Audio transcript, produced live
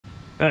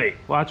Hey,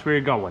 watch where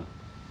you're going.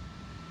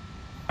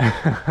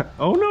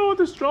 Oh no,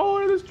 the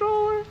stroller, the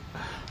stroller,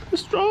 the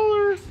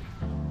strollers.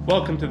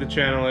 Welcome to the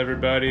channel,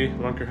 everybody.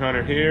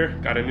 LunkerHunter here.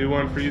 Got a new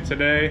one for you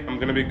today. I'm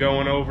gonna be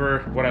going over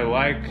what I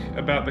like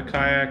about the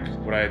kayak,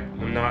 what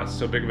I'm not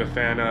so big of a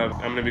fan of.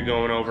 I'm gonna be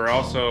going over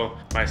also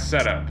my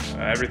setup,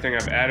 everything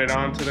I've added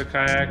on to the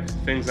kayak,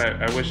 things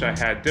I wish I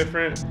had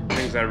different,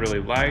 things I really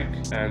like,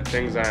 and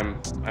things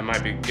I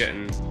might be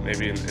getting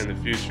maybe in the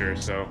future.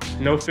 So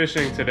no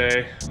fishing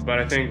today, but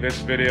I think this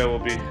video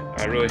will be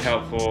really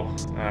helpful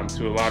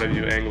to a lot of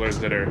you anglers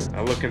that are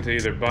looking to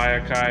either buy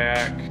a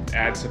kayak,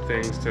 add some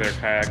things to their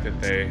kayak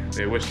that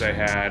they wish they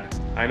had.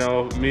 I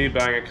know me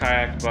buying a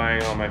kayak,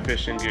 buying all my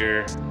fishing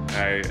gear,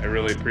 I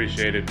really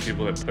appreciated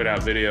people that put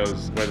out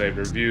videos where they've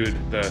reviewed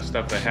the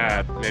stuff they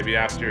had, maybe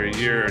after a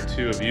year or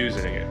two of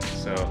using it.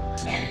 So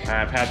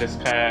I've had this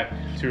kayak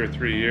 2 or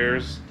 3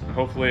 years.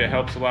 Hopefully it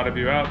helps a lot of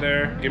you out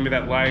there. Give me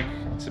that like,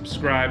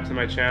 subscribe to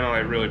my channel, I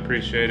really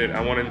appreciate it.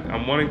 I'm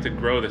wanting to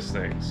grow this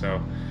thing,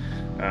 so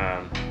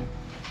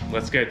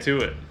let's get to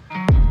it.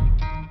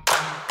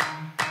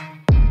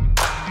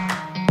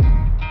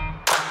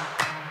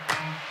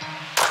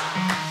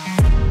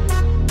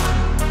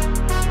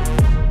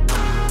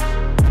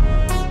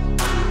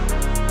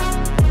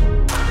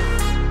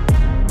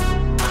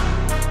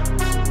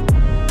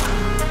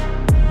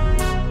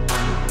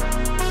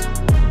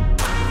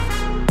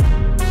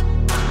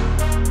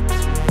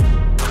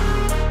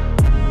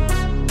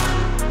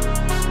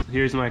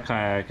 Here's my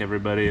kayak,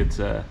 everybody. It's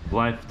a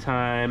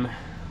Lifetime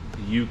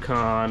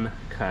Yukon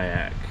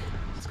kayak.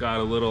 It's got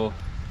a little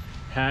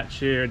hatch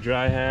here,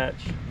 dry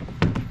hatch,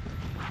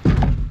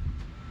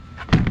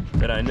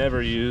 that I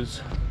never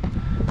use.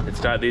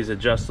 It's got these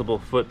adjustable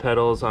foot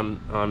pedals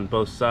on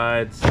both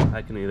sides.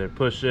 I can either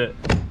push it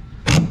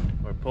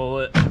or pull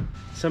it.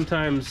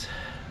 Sometimes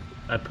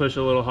I push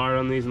a little hard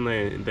on these and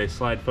they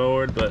slide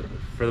forward, but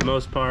for the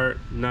most part,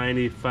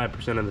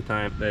 95% of the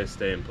time, they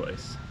stay in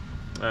place.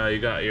 You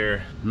got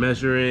your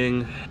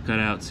measuring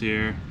cutouts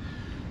here.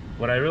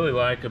 What I really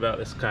like about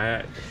this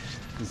kayak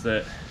is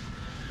that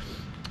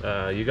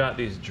you got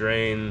these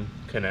drain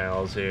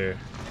canals here.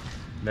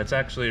 That's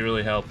actually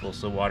really helpful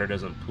so water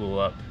doesn't pool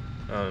up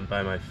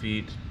by my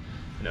feet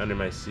and under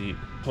my seat.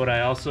 What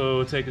I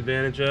also take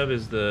advantage of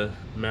is the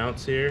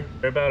mounts here.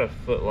 They're about 1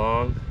 foot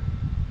long.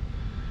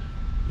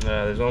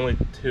 There's only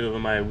 2 of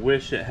them. I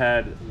wish it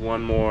had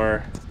one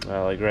more,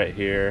 like right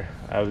here.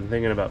 I was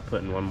thinking about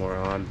putting one more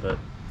on, but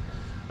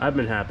I've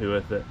been happy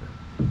with it.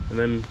 And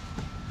then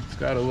it's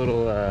got a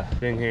little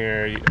thing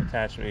here,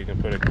 attachment, you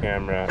can put a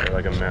camera or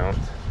like a mount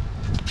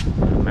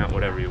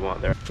whatever you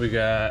want there. We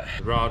got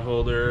rod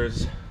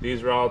holders.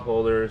 These rod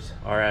holders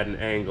are at an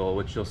angle,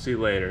 which you'll see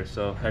later.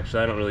 So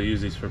actually I don't really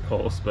use these for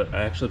poles, but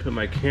I actually put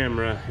my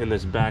camera in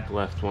this back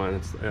left one.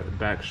 It's at the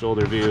back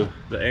shoulder view.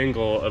 The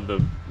angle of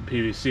the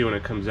PVC when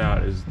it comes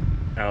out is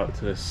out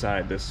to the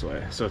side this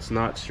way. So it's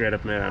not straight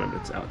up mounted,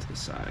 it's out to the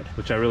side,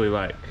 which I really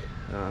like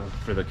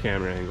for the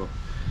camera angle.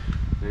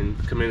 And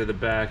come into the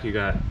back, you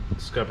got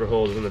scupper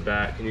holes in the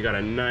back, and you got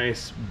a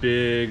nice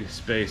big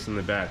space in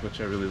the back, which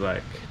I really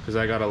like, because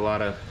I got a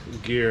lot of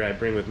gear I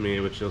bring with me,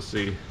 which you'll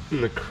see.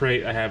 And the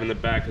crate I have in the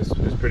back is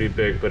pretty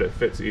big, but it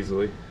fits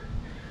easily.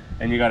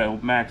 And you got a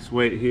max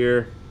weight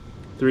here,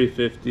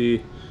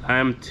 350.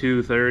 I'm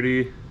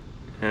 230,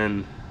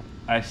 and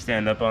I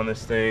stand up on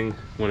this thing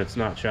when it's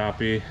not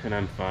choppy, and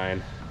I'm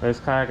fine. This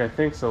kayak I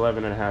think is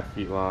 11.5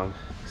 feet long.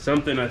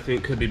 Something I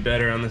think could be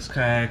better on this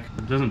kayak,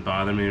 it doesn't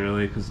bother me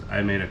really because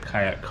I made a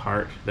kayak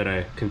cart that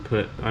I can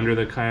put under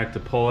the kayak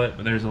to pull it,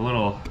 but there's a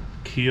little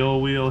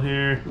keel wheel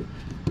here.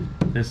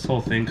 This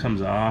whole thing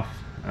comes off.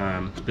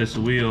 This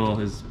wheel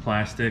is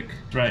plastic.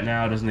 Right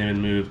now it doesn't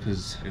even move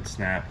because it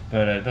snapped,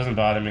 but it doesn't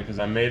bother me because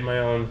I made my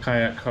own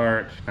kayak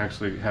cart. I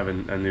actually have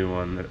a new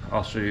one that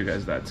I'll show you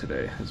guys that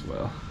today as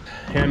well.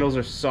 Handles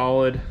are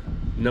solid,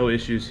 no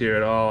issues here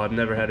at all. I've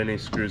never had any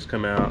screws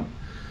come out.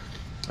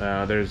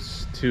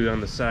 There's 2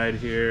 on the side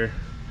here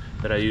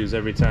that I use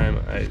every time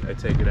I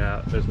take it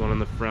out. There's one on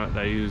the front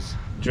that I use.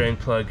 Drain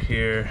plug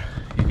here,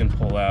 you can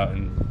pull out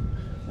and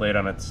lay it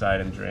on its side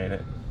and drain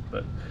it.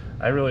 But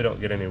I really don't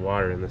get any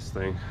water in this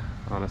thing,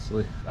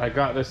 honestly. I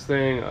got this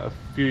thing a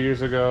few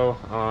years ago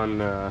on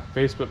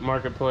Facebook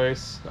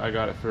Marketplace. I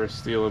got it for a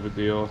steal of a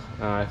deal.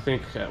 I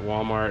think at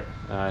Walmart,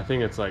 I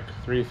think it's like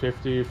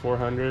 $350,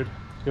 $400.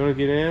 You wanna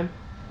get in?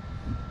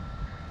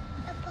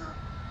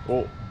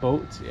 Oh,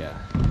 boats, yeah.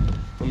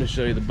 Let me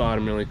show you the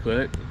bottom really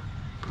quick.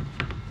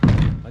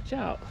 Watch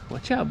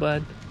out,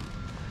 bud.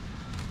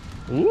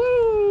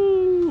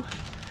 Woo!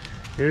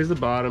 Here's the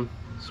bottom.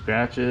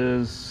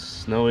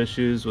 Scratches, no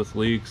issues with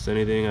leaks,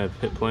 anything. I've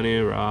hit plenty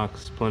of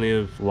rocks, plenty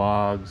of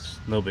logs,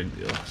 no big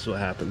deal. That's what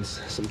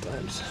happens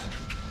sometimes.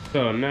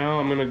 So now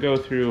I'm gonna go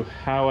through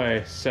how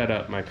I set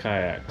up my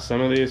kayak. Some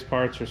of these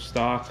parts are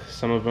stock,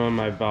 some of them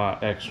I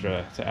bought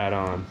extra to add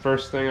on.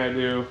 First thing I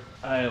do,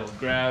 I'll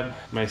grab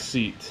my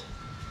seat.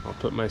 I'll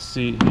put my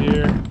seat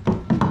here.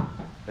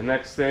 The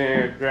next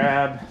thing I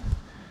grab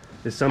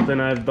is something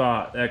I've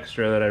bought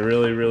extra that I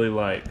really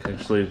like.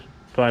 Actually,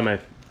 probably my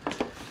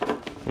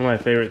One of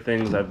my favorite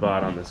things I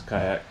bought on this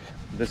kayak.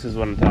 This is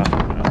what I'm talking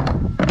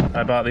about.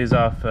 I bought these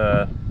off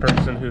a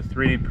person who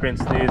 3D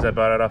prints these. I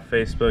bought it off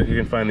Facebook. You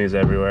can find these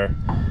everywhere.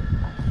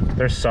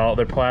 They're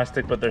they're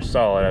plastic, but they're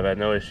solid. I've had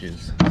no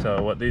issues.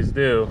 So what these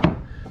do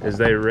is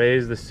they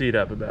raise the seat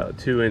up about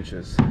 2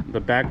 inches. The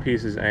back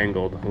piece is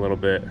angled a little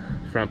bit,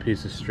 front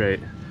piece is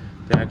straight.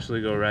 They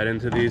actually go right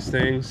into these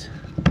things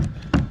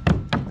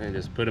and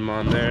just put them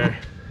on there.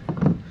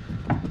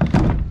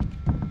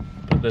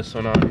 Put this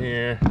one on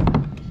here.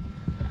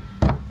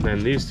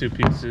 Then these 2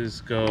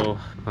 pieces go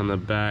on the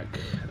back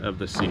of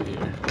the seat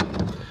here.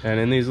 And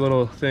in these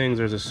little things,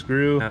 there's a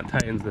screw that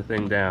tightens the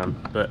thing down,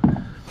 but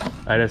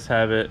I just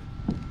have it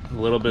a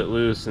little bit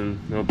loose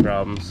and no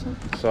problems.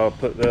 So I'll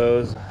put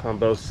those on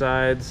both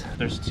sides.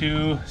 There's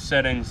 2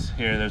 settings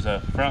here. There's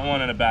a front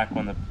one and a back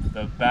one.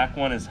 The back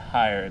one is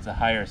higher. It's a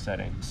higher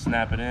setting.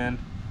 Snap it in,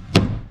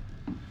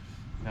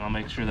 and I'll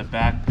make sure the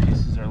back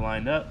pieces are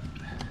lined up.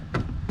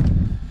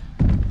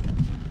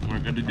 We're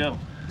good to go.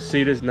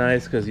 Seat is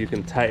nice because you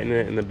can tighten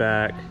it in the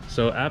back.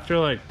 So after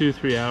like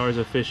 2-3 hours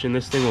of fishing,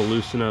 this thing will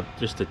loosen up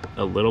just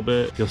a little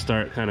bit. You'll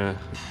start kind of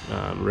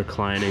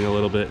reclining a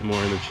little bit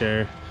more in the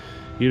chair.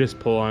 You just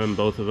pull on them,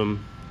 both of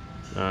them,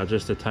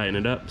 just to tighten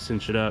it up,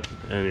 cinch it up,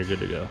 and you're good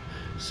to go.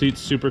 Seat's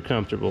super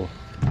comfortable.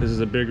 This is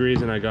a big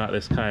reason I got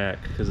this kayak,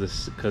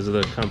 because of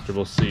the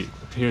comfortable seat.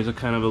 Here's a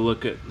kind of a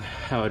look at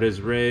how it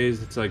is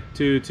raised. It's like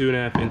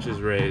 2.5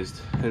 inches raised,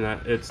 and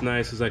it's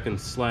nice because I can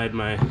slide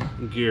my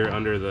gear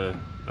under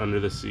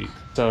the seat.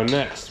 So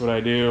next, what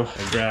I do,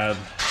 I grab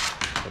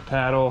a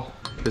paddle.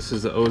 This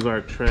is the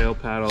Ozark Trail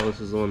paddle.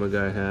 This is the one the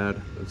guy had.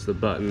 It's the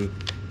button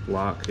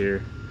lock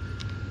here.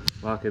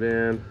 Lock it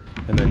in,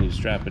 and then you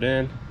strap it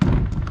in,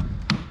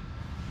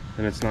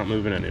 and it's not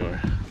moving anywhere.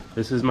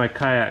 This is my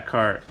Kayak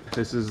Cart.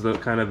 This is the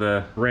kind of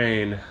the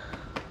brain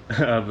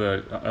of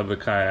the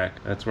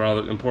kayak. That's where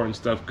all the important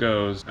stuff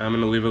goes. I'm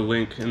gonna leave a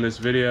link in this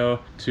video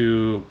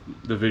to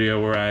the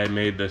video where I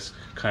made this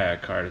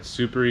Kayak Cart. It's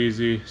super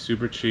easy,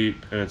 super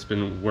cheap, and it's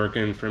been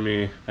working for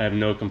me. I have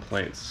no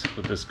complaints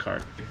with this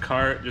cart. The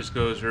cart just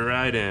goes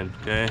right in,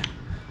 okay?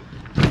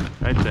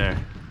 Right there.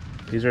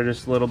 These are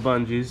just little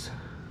bungees.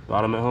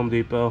 Bought them at Home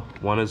Depot.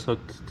 One is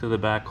hooked to the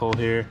back hole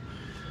here.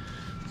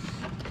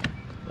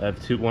 I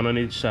have one on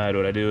each side.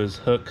 What I do is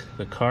hook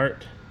the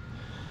cart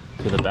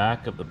to the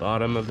back of the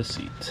bottom of the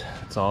seat.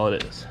 That's all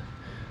it is.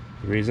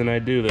 The reason I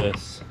do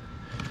this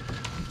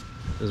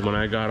is when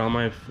I got all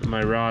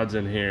my rods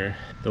in here,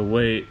 the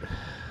weight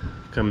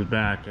comes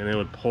back and it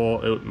would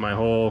pull, my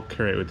whole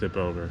crate would tip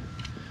over.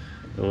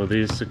 But with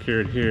these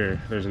secured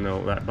here,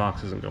 that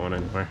box isn't going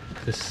anywhere.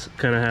 This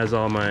kind of has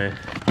all my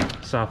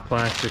soft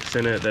plastics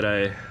in it that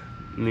I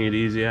need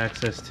easy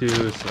access to.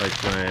 It's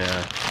like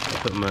I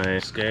put my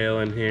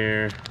scale in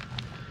here,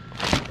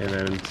 and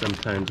then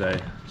sometimes I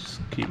just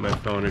keep my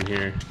phone in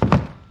here.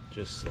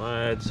 Just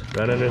slides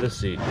right under the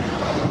seat.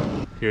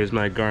 Here's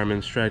my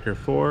Garmin Striker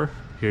 4.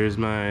 Here's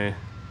my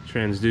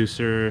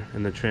transducer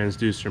and the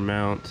transducer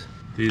mount.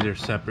 These are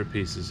separate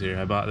pieces here.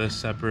 I bought this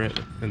separate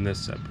and this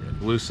separate.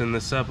 Loosen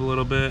this up a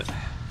little bit.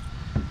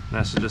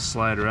 That should just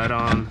slide right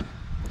on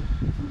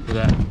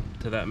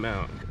to that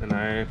mount. And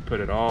I put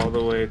it all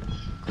the way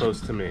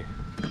close to me.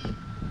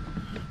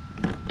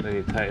 Then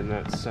you tighten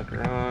that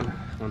sucker on.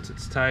 Once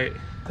it's tight,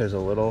 there's a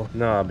little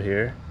knob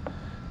here.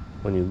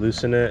 When you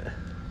loosen it,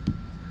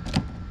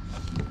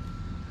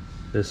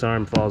 this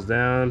arm falls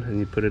down and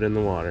you put it in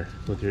the water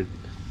with this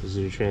is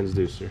your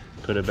transducer.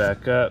 Put it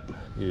back up,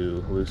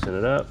 you loosen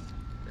it up,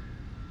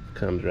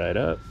 comes right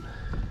up,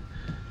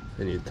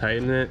 then you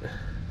tighten it,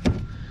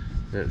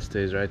 and it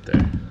stays right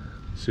there.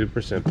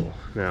 Super simple.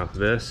 Now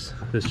this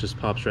just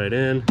pops right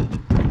in,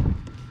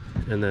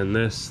 and then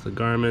the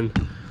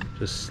Garmin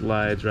just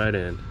slides right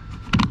in.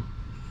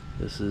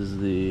 This is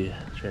the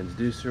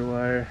transducer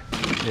wire.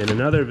 In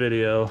another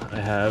video, I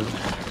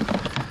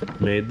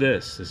have made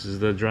this. This is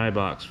the dry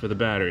box for the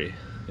battery.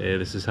 Okay,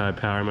 this is how I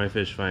power my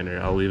fish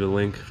finder. I'll leave a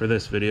link for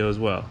this video as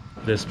well.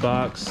 This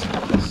box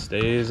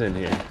stays in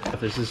here.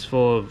 This is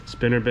full of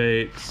spinner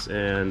baits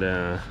and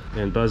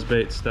buzz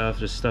bait stuff,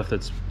 just stuff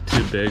that's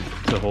too big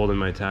to hold in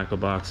my tackle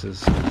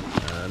boxes.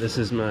 This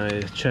is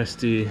my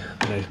Chesty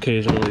that I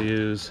occasionally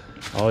use.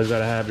 Always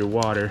gotta have your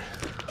water.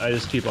 I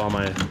just keep all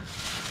my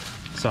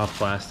soft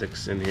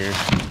plastics in here.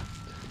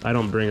 I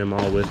don't bring them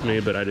all with me,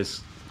 but I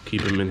just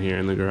keep them in here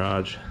in the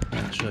garage.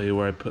 I'll show you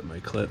where I put my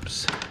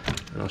clips,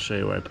 and I'll show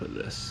you where I put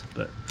this.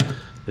 But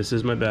this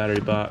is my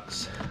battery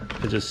box.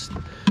 It just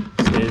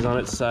stays on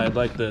its side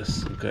like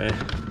this, okay?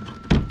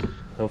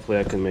 Hopefully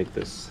I can make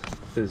this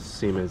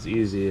seem as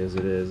easy as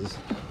it is.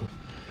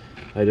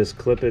 I just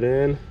clip it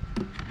in,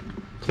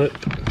 clip.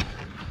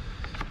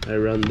 I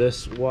run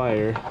this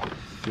wire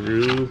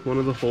through one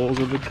of the holes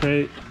of the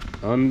crate,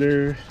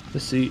 under the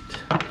seat,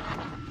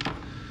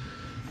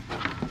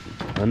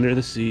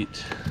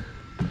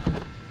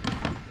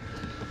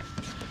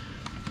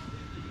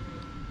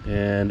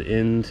 and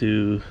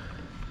into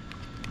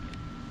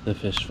the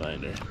fish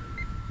finder.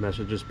 And that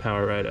should just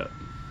power right up.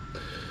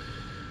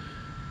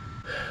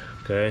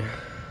 Okay,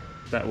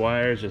 that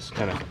wire is just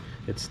kind of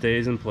it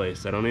stays in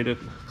place. I don't need to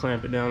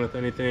clamp it down with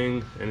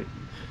anything, and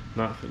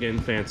not getting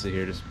fancy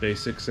here, just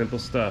basic simple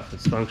stuff.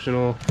 It's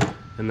functional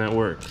and that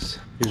works.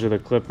 These are the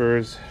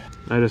clippers.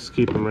 I just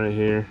keep them right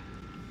here.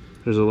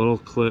 There's a little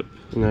clip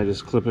and I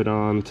just clip it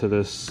on to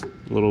this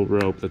little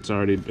rope that's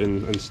already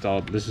been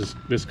installed.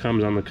 This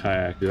comes on the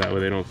kayak, that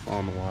way they don't fall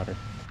in the water.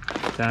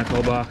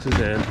 Tackle boxes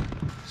in,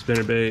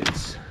 spinner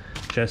baits,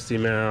 Chesty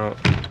mount,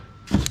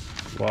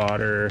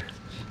 water,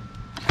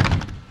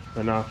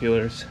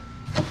 binoculars.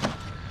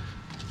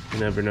 You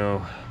never know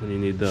when you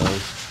need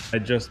those. I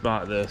just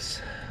bought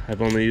this.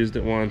 I've only used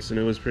it once and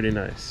it was pretty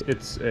nice.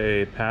 It's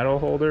a paddle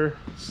holder,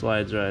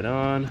 slides right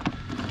on.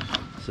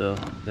 So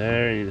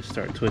there, you just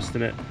start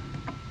twisting it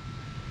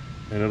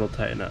and it'll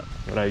tighten up.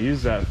 What I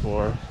use that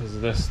for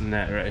is this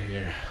net right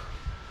here.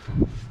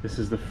 This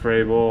is the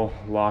Frable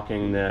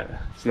locking net.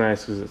 It's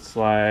nice because it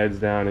slides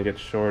down and gets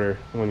shorter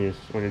when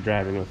you're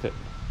driving with it.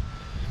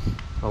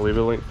 I'll leave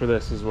a link for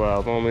this as well.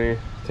 I've only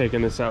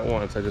taken this out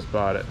once, I just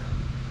bought it.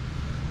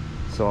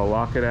 So I'll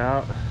lock it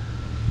out.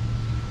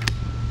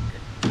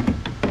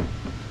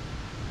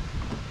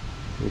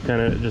 You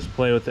kind of just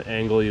play with the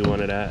angle you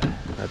want it at.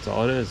 That's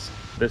all it is.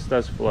 This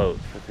does float,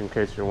 in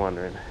case you're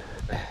wondering.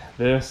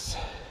 This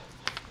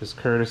is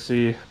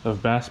courtesy of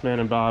Bassman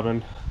and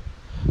Bobbin.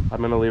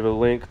 I'm gonna leave a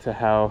link to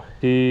how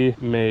he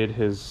made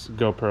his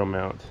GoPro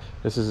mount.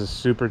 This is a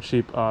super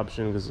cheap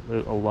option because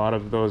a lot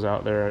of those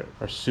out there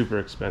are super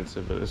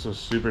expensive, but this was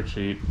super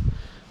cheap.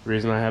 The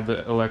reason I have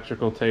the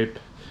electrical tape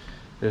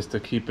is to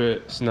keep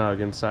it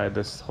snug inside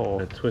this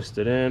hole. I twist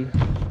it in,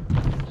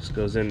 just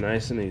goes in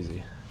nice and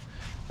easy.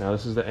 Now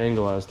this is the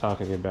angle I was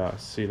talking about.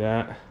 See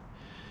that?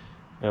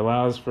 It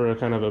allows for a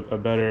kind of a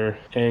better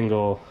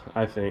angle,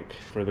 I think,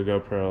 for the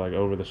GoPro, like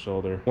over the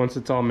shoulder. Once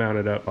it's all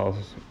mounted up, I'll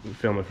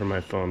film it from my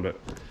phone, but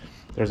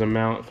there's a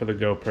mount for the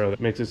GoPro that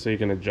makes it so you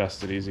can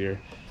adjust it easier.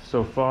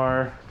 So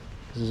far,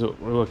 this is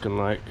what we're looking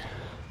like.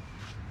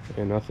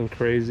 Okay, nothing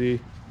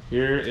crazy.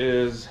 Here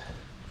is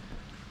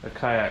a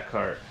Kayak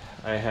Cart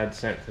I had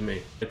sent to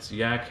me. It's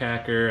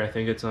Yakhacker, I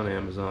think it's on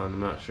Amazon, I'm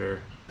not sure.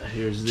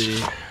 Here's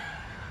the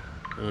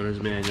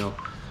owner's manual.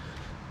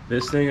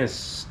 This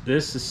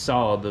is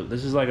solid.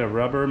 This is like a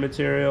rubber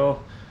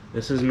material.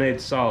 This is made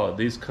solid.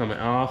 These come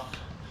off,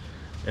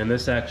 and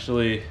this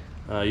actually,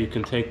 you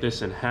can take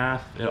this in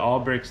half. It all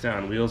breaks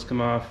down. Wheels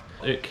come off.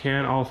 It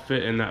can all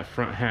fit in that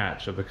front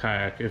hatch of the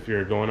kayak if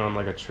you're going on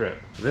like a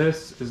trip.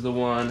 This is the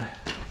one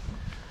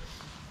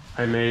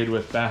I made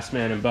with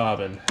Bassman and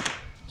Bobbin.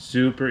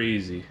 Super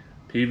easy.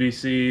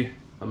 PVC,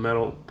 a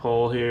metal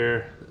pole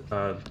here,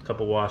 a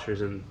couple washers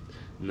and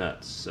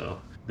nuts.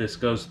 So this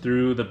goes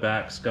through the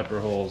back scupper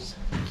holes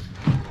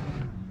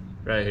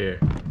right here.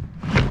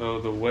 So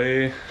the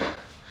way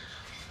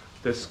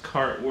this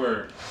cart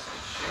works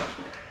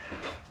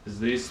is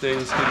these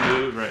things can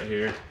move right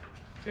here.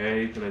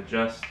 Okay, you can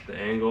adjust the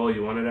angle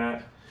you want it at.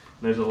 And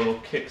there's a little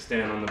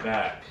kickstand on the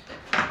back.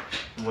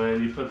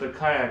 When you put the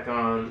kayak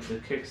on, the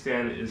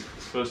kickstand is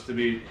supposed to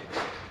be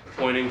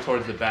pointing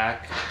towards the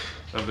back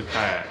of the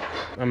kayak.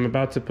 I'm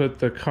about to put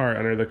the cart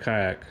under the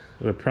kayak.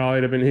 It would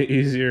probably have been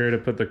easier to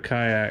put the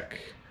kayak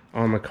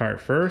on the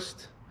cart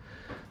first.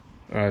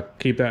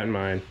 Keep that in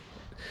mind.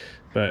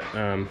 But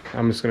I'm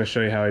just going to show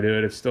you how I do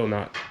it. It's still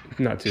not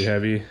too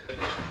heavy.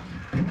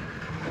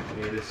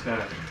 You just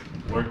gotta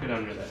work it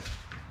under there.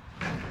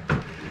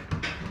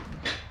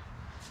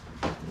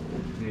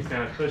 And you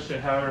kind of push it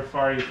however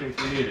far you think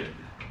you need it.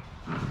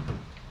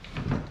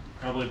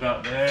 Probably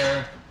about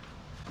there.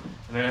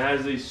 And then it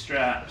has these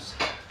straps.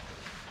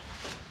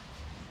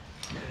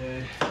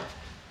 Okay.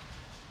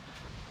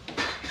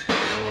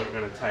 And we're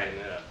going to tighten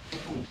it up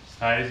as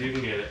tight as you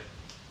can get it.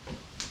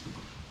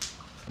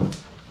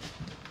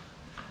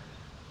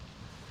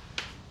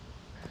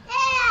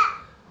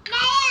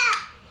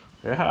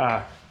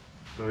 Yeah.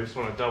 So we just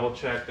want to double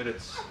check that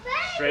it's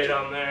straight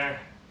on there.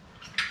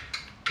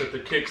 Put the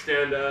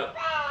kickstand up.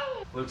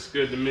 Looks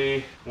good to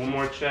me. One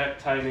more check,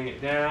 tightening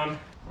it down.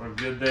 We're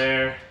good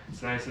there.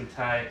 It's nice and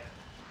tight.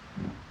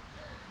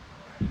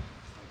 Just like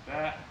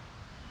that.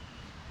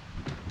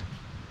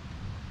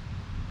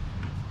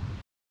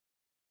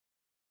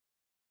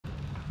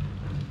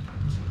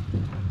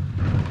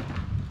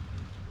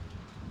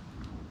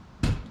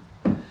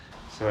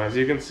 So as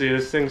you can see,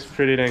 this thing's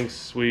pretty dang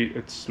sweet.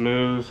 It's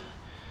smooth.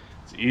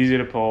 It's easy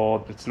to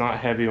pull. It's not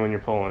heavy when you're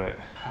pulling it.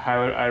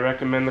 I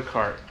recommend the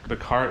cart. The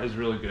cart is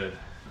really good.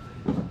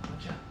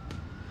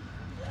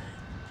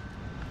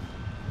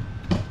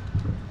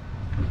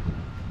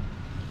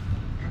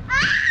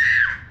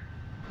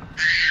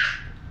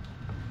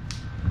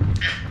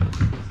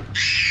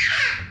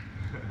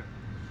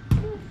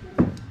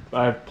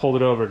 I've pulled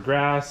it over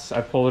grass.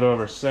 I pulled it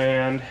over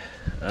sand,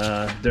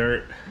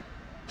 dirt.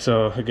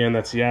 So again,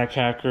 that's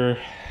Yakhacker.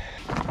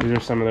 These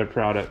are some of their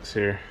products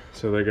here.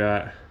 So they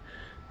got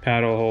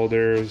paddle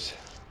holders,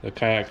 the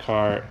Kayak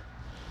Cart,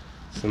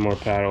 some more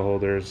paddle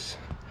holders.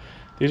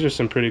 These are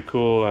some pretty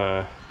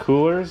cool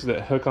coolers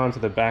that hook onto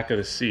the back of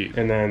the seat.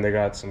 And then they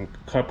got some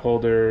cup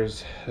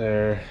holders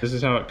there. This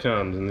is how it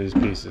comes in these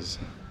pieces.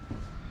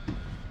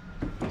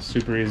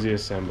 Super easy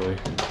assembly.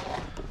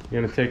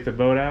 You're gonna take the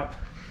boat out?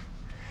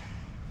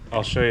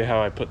 I'll show you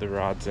how I put the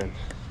rods in.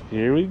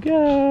 Here we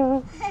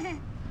go.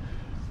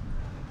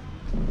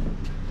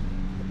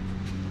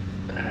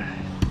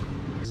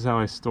 This is how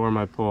I store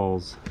my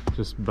poles.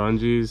 Just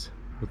bungees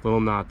with little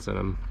knots in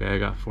them. Okay, I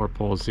got 4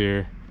 poles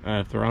here.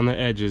 If they're on the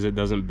edges, it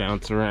doesn't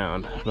bounce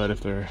around. But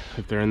if they're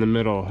in the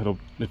middle,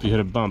 if you hit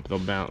a bump, they'll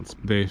bounce.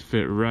 They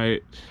fit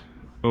right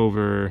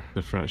over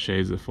the front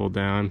shades that fold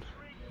down.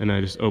 And I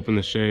just open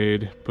the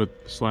shade,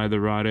 slide the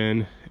rod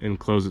in, and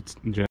close it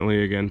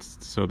gently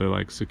against, so they're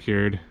like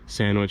secured,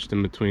 sandwiched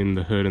in between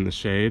the hood and the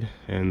shade,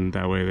 and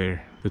that way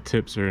the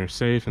tips are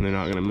safe and they're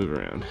not gonna move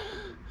around.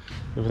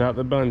 Without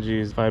the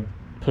bungees, if I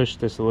push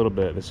this a little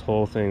bit, this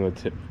whole thing would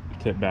tip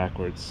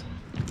backwards.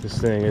 This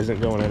thing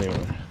isn't going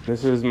anywhere.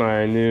 This is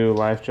my new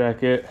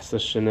Lifejacket. It's the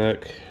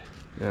Chinook.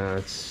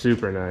 It's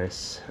super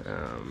nice.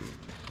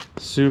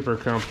 Super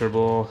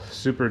comfortable,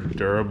 super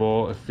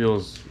durable. It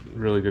feels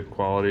really good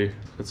quality.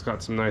 It's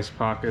got some nice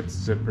pockets,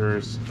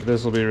 zippers.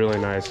 This will be really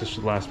nice. This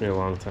should last me a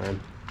long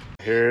time.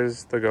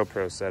 Here's the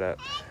GoPro setup.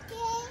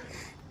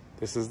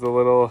 This is the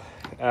little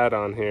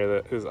add-on here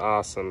that is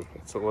awesome.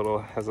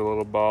 Has a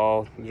little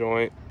ball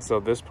joint. So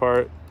this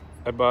part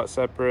I bought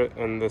separate,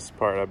 and this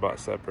part I bought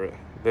separate.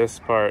 This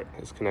part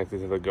is connected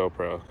to the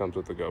GoPro. It comes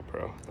with the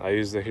GoPro. I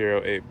use the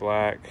Hero 8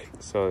 Black.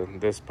 So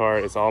this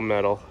part is all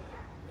metal,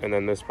 and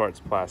then this part's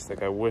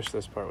plastic. I wish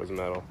this part was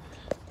metal.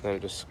 Then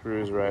it just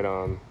screws right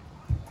on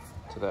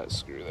to that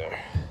screw there.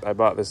 I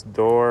bought this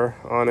door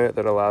on it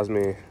that allows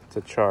me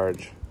to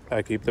charge.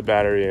 I keep the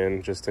battery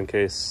in just in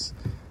case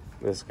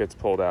this gets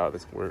pulled out.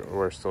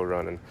 We're still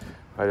running.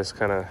 I just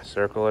kind of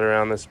circle it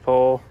around this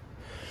pole,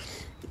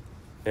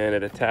 and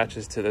it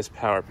attaches to this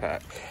power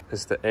pack.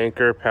 It's the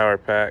Anker power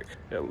pack.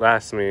 It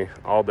lasts me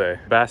all day.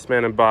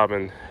 Bassman and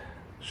Bobbin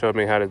showed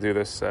me how to do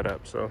this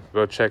setup, so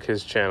go check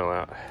his channel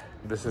out.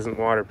 This isn't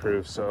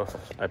waterproof, so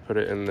I put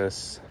it in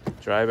this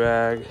dry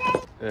bag,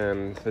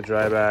 and the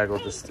dry bag will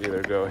just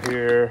either go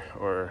here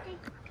or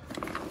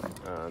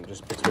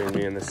just between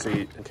me and the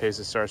seat in case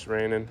it starts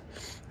raining.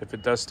 If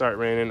it does start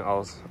raining,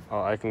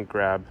 I can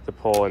grab the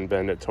pole and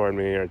bend it toward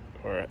me,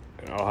 or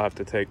I'll have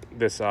to take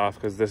this off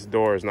because this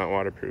door is not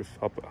waterproof.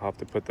 I'll have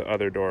to put the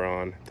other door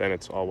on, then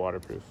it's all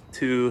waterproof.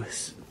 To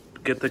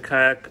get the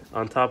kayak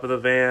on top of the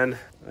van,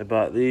 I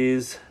bought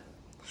these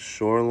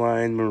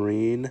Shoreline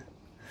Marine.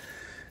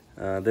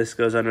 This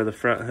goes under the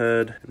front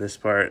hood. This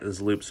part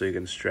is looped so you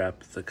can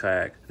strap the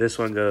kayak. This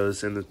one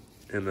goes in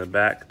the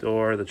back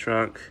door, the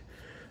trunk.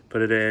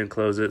 Put it in,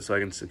 close it so I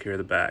can secure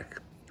the back.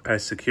 I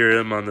secure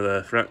them on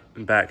the front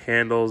and back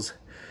handles,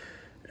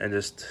 and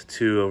just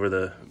 2 over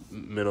the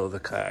middle of the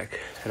kayak.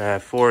 And I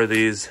have 4 of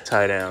these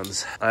tie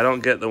downs. I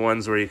don't get the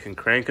ones where you can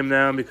crank them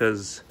down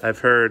because I've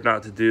heard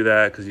not to do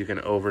that because you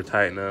can over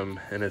tighten them,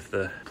 and if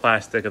the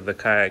plastic of the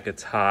kayak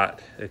gets hot,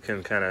 it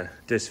can kind of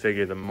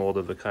disfigure the mold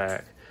of the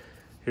kayak.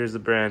 Here's the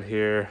brand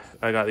here.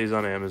 I got these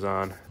on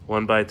Amazon,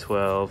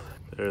 1x12.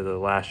 They're the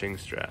Lashing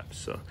straps,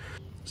 so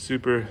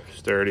super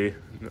sturdy.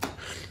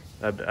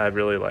 I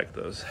really like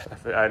those.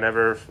 I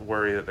never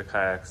worry that the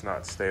kayak's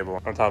not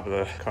stable on top of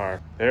the car.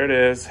 There it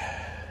is.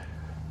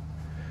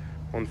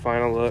 One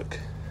final look.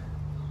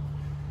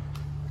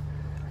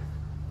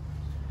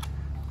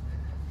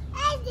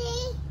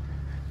 Eddie.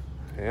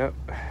 Yep.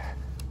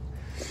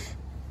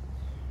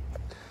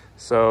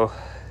 So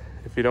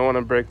if you don't want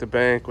to break the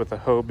bank with a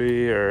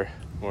Hobie or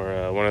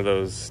one of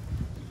those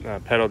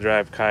pedal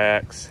drive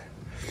kayaks,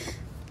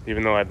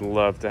 even though I'd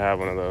love to have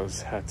one of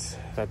those,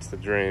 that's the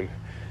dream.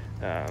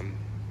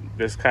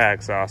 This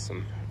kayak's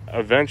awesome.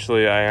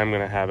 Eventually I am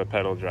gonna have a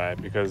pedal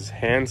drive because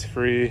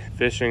hands-free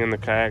fishing in the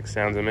kayak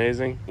sounds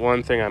amazing.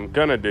 One thing I'm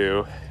gonna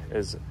do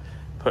is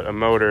put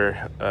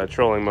a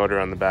trolling motor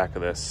on the back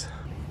of this.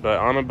 But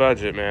on a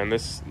budget, man,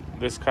 this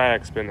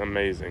kayak's been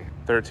amazing.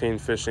 13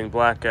 fishing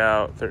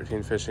Blackout,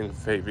 13 fishing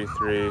Fate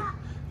V3,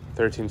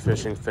 13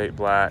 fishing Fate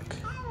Black,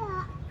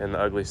 and the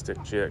Ugly Stick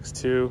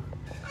GX2.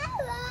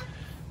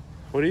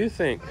 What do you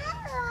think?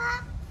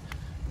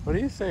 What do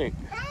you think?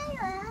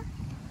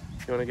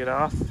 You want to get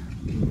off?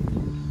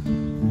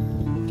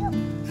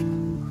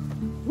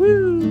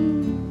 Woo!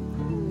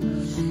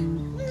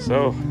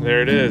 So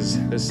there it is.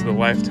 This is the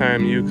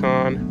Lifetime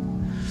Yukon.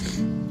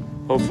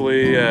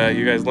 Hopefully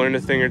you guys learned a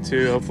thing or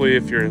two. Hopefully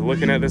if you're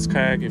looking at this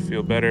kayak, you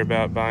feel better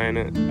about buying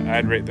it.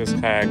 I'd rate this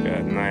kayak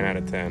a 9 out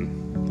of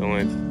 10. The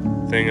only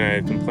thing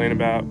I complain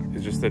about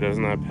is just that it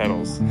doesn't have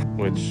pedals,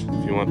 which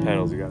if you want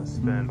pedals, you gotta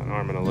spend an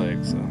arm and a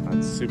leg. So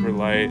it's super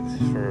light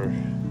for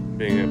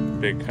being a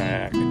big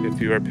kayak.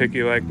 If you are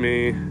picky like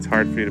me, it's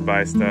hard for you to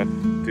buy stuff.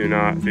 Do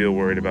not feel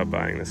worried about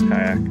buying this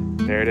kayak.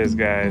 There it is,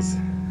 guys.